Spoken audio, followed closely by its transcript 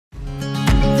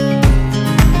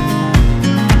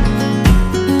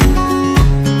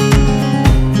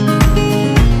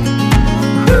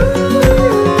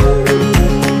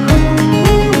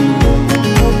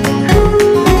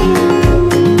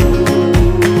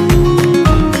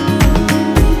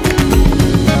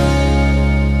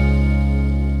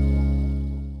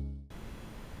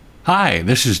Hi,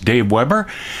 this is Dave Weber,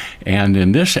 and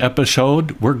in this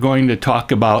episode we're going to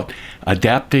talk about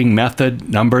adapting method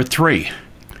number 3,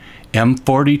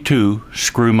 M42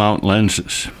 screw mount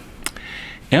lenses.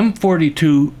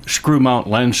 M42 screw mount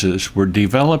lenses were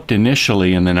developed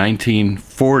initially in the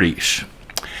 1940s,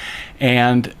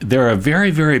 and they're a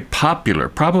very popular,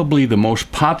 probably the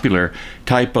most popular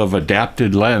type of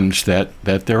adapted lens that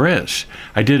there is.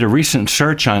 I did a recent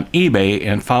search on eBay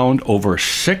and found over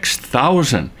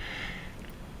 6,000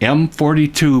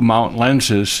 M42 mount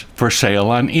lenses for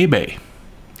sale on eBay.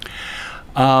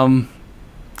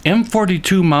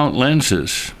 M42 mount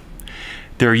lenses,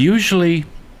 they're usually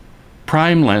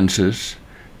prime lenses.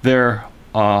 They're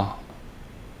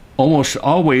almost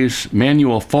always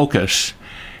manual focus,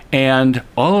 and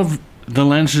all of the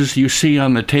lenses you see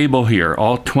on the table here,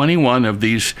 all 21 of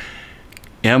these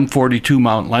M42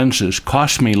 mount lenses,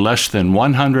 cost me less than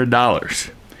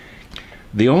 $100.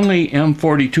 The only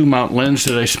M42 mount lens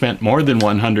that I spent more than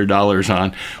 $100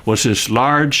 on was this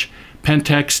large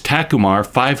Pentax Takumar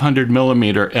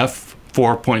 500mm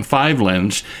f4.5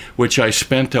 lens, which I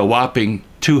spent a whopping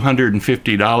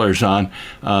 $250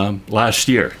 on last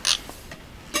year.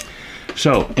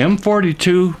 So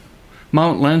M42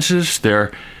 mount lenses,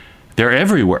 they're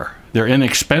everywhere. They're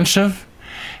inexpensive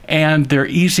and they're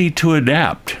easy to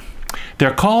adapt.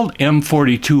 They're called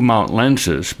M42 mount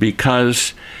lenses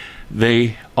because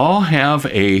they all have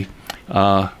a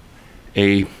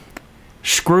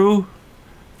screw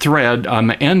thread on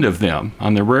the end of them,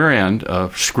 on the rear end,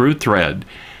 a screw thread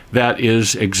that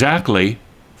is exactly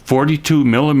 42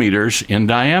 millimeters in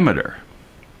diameter.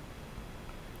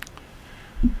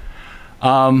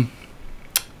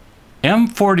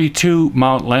 M42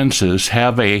 mount lenses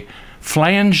have a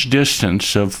flange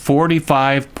distance of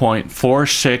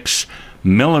 45.46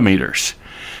 millimeters.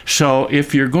 So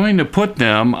if you're going to put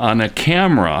them on a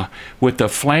camera with a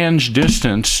flange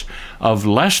distance of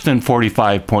less than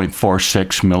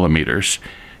 45.46 millimeters,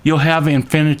 you'll have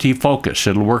infinity focus.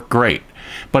 It'll work great.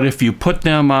 But if you put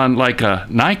them on like a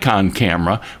Nikon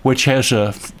camera, which has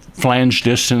a flange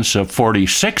distance of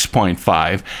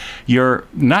 46.5, you're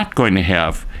not going to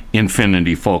have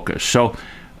infinity focus. So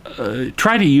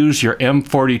try to use your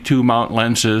M42 mount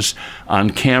lenses on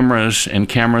cameras and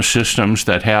camera systems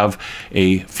that have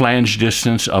a flange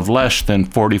distance of less than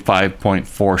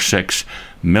 45.46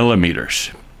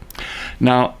 millimeters.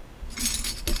 Now,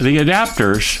 the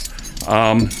adapters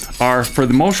are, for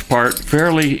the most part,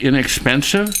 fairly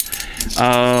inexpensive.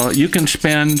 You can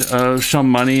spend some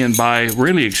money and buy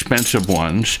really expensive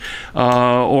ones,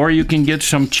 or you can get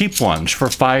some cheap ones for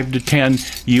 $5 to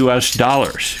 $10 US.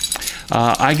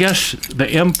 I guess the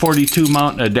M42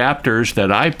 mount adapters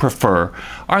that I prefer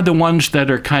are the ones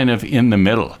that are kind of in the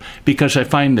middle, because I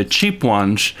find the cheap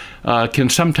ones can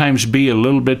sometimes be a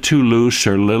little bit too loose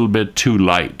or a little bit too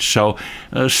light. So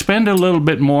spend a little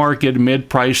bit more, get a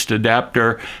mid-priced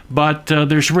adapter, but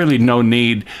there's really no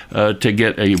need to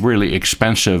get a really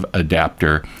expensive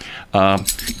adapter. And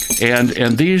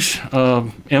these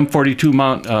M42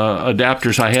 mount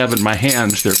adapters I have in my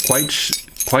hands, they're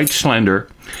quite slender,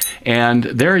 and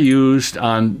they're used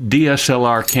on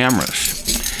DSLR cameras.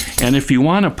 And if you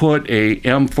want to put a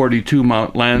M42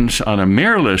 mount lens on a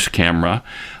mirrorless camera,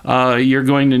 you're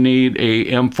going to need a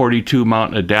M42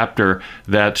 mount adapter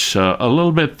that's a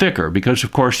little bit thicker, because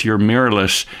of course your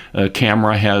mirrorless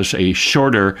camera has a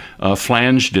shorter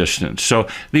flange distance. So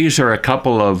these are a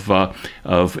couple of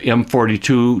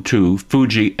M42 to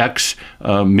Fuji X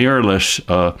mirrorless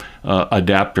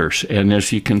adapters, and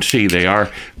as you can see, they are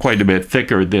quite a bit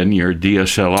thicker than your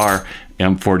DSLR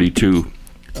M42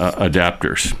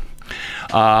 adapters.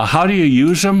 How do you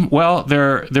use them? Well,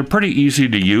 they're pretty easy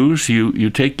to use. You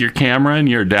take your camera and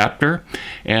your adapter,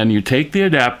 and you take the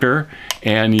adapter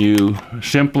and you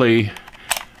simply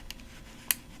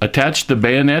attach the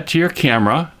bayonet to your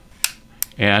camera,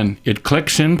 and it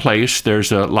clicks in place.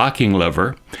 There's a locking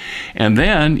lever, and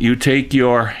then you take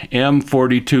your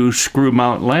M42 screw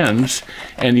mount lens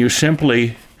and you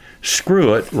simply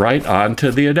screw it right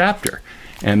onto the adapter.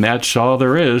 And that's all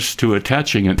there is to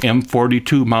attaching an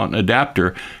M42 mount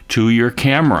adapter to your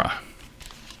camera.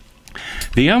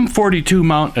 The M42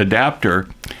 mount adapter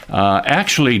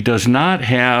actually does not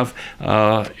have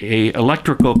a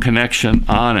electrical connection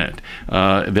on it.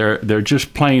 They're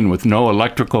just plain with no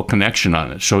electrical connection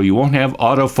on it. So you won't have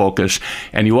autofocus,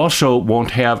 and you also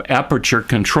won't have aperture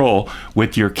control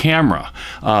with your camera.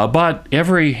 But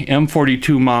every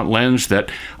M42 mount lens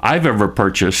that I've ever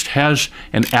purchased has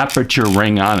an aperture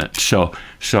ring on it. So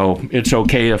it's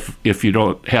okay if you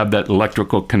don't have that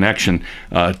electrical connection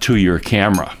to your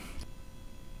camera.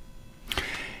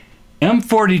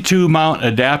 M42 mount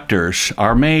adapters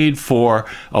are made for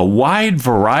a wide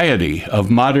variety of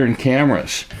modern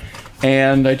cameras.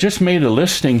 And I just made a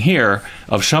listing here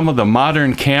of some of the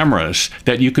modern cameras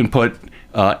that you can put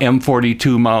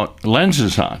M42 mount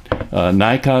lenses on.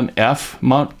 Nikon F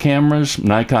mount cameras,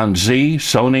 Nikon Z,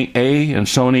 Sony A and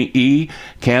Sony E,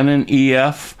 Canon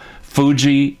EF,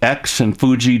 Fuji X and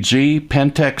Fuji G,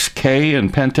 Pentax K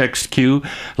and Pentax Q,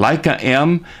 Leica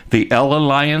M, the L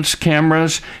Alliance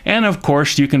cameras, and of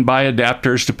course you can buy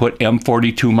adapters to put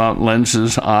M42 mount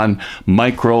lenses on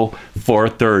micro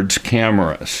 4/3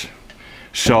 cameras.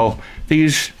 So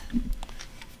these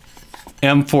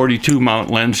M42 mount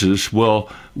lenses will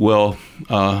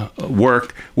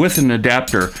work with an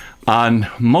adapter on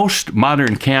most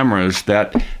modern cameras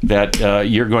that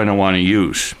you're going to want to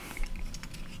use.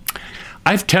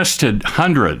 I've tested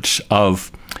hundreds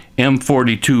of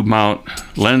M42 mount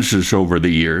lenses over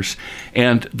the years,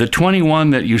 and the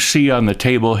 21 that you see on the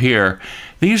table here,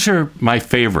 these are my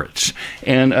favorites.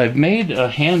 And I've made a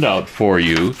handout for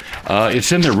you.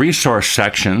 It's in the resource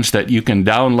sections that you can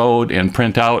download and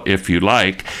print out if you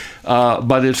like,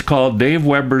 but it's called Dave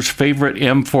Weber's Favorite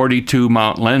M42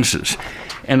 Mount Lenses.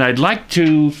 And I'd like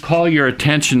to call your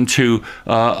attention to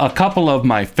a couple of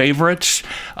my favorites.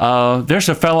 There's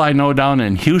a fellow I know down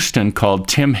in Houston called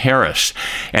Tim Harris,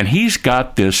 and he's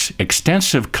got this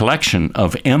extensive collection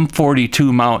of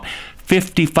M42 mount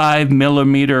 55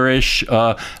 millimeter-ish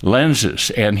lenses.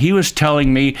 And he was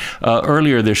telling me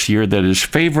earlier this year that his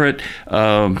favorite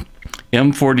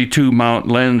M42 mount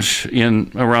lens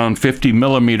in around 50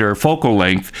 millimeter focal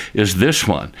length is this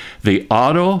one, the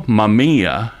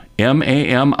Mamiya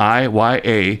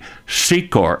Mamiya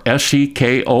Sekor,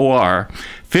 S-E-K-O-R,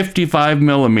 55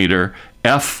 millimeter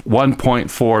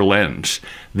f1.4 lens.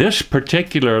 This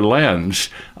particular lens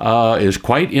is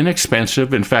quite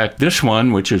inexpensive. In fact, this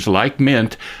one, which is like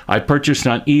mint, I purchased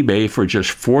on eBay for just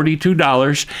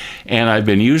 $42, and I've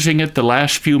been using it the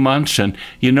last few months, and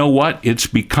you know what? It's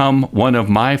become one of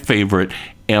my favorite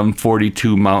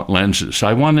M42 mount lenses.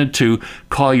 I wanted to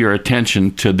call your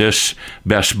attention to this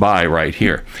Best Buy right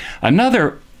here.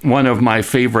 Another one of my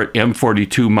favorite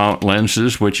M42 mount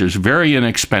lenses, which is very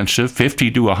inexpensive,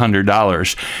 $50 to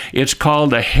 $100. It's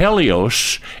called a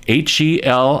Helios,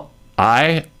 Helios,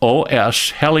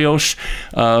 Helios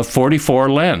 44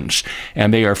 lens,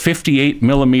 and they are 58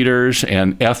 millimeters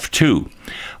and f2.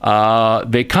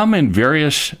 They come in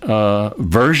various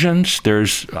versions.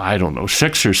 There's, I don't know,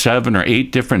 6 or 7 or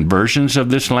 8 different versions of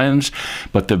this lens,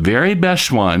 but the very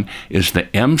best one is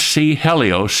the MC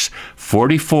Helios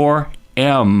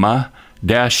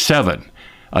 44M-7.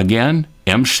 Again,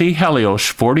 MC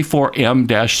Helios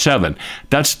 44M-7.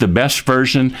 That's the best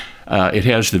version. It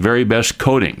has the very best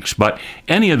coatings, but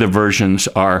any of the versions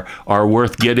are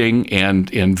worth getting,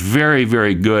 and very,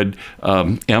 very good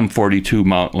M42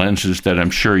 mount lenses that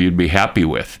I'm sure you'd be happy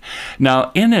with.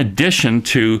 Now, in addition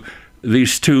to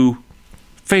these two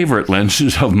favorite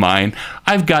lenses of mine,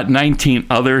 I've got 19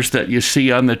 others that you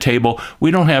see on the table.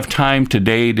 We don't have time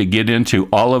today to get into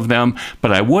all of them,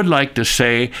 but I would like to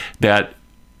say that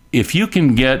if you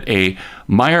can get a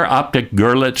Meyer Optik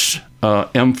Gorlitz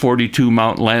M42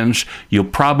 mount lens, you'll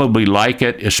probably like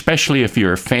it, especially if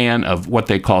you're a fan of what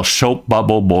they call soap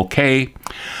bubble bokeh.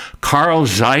 Carl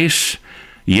Zeiss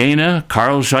Jena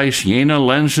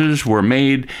lenses were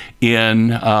made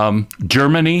in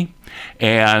Germany,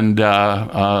 and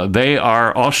they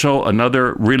are also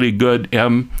another really good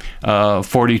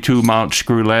M42 mount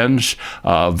screw lens.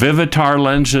 Vivitar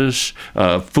lenses,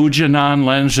 Fujinon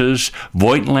lenses,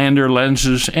 Voigtlander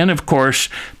lenses, and of course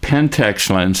Pentax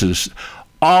lenses.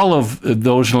 All of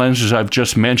those lenses I've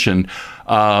just mentioned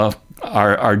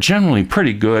are generally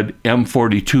pretty good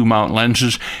M42 mount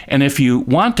lenses. And if you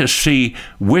want to see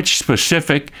which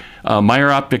specific Meyer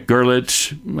Optik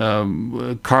Gorlitz,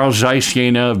 Carl Zeiss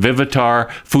Jena, Vivitar,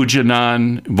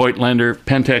 Fujinon, Voigtlander,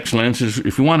 Pentax lenses,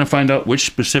 if you want to find out which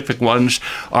specific ones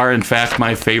are in fact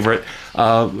my favorite,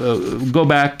 go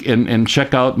back and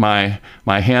check out my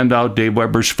handout, Dave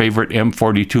Weber's Favorite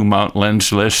M42 Mount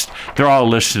Lens List. They're all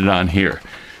listed on here.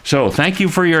 So thank you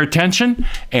for your attention,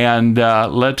 and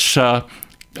let's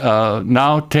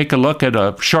now take a look at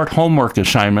a short homework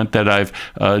assignment that I've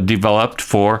developed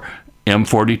for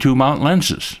M42 mount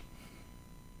lenses.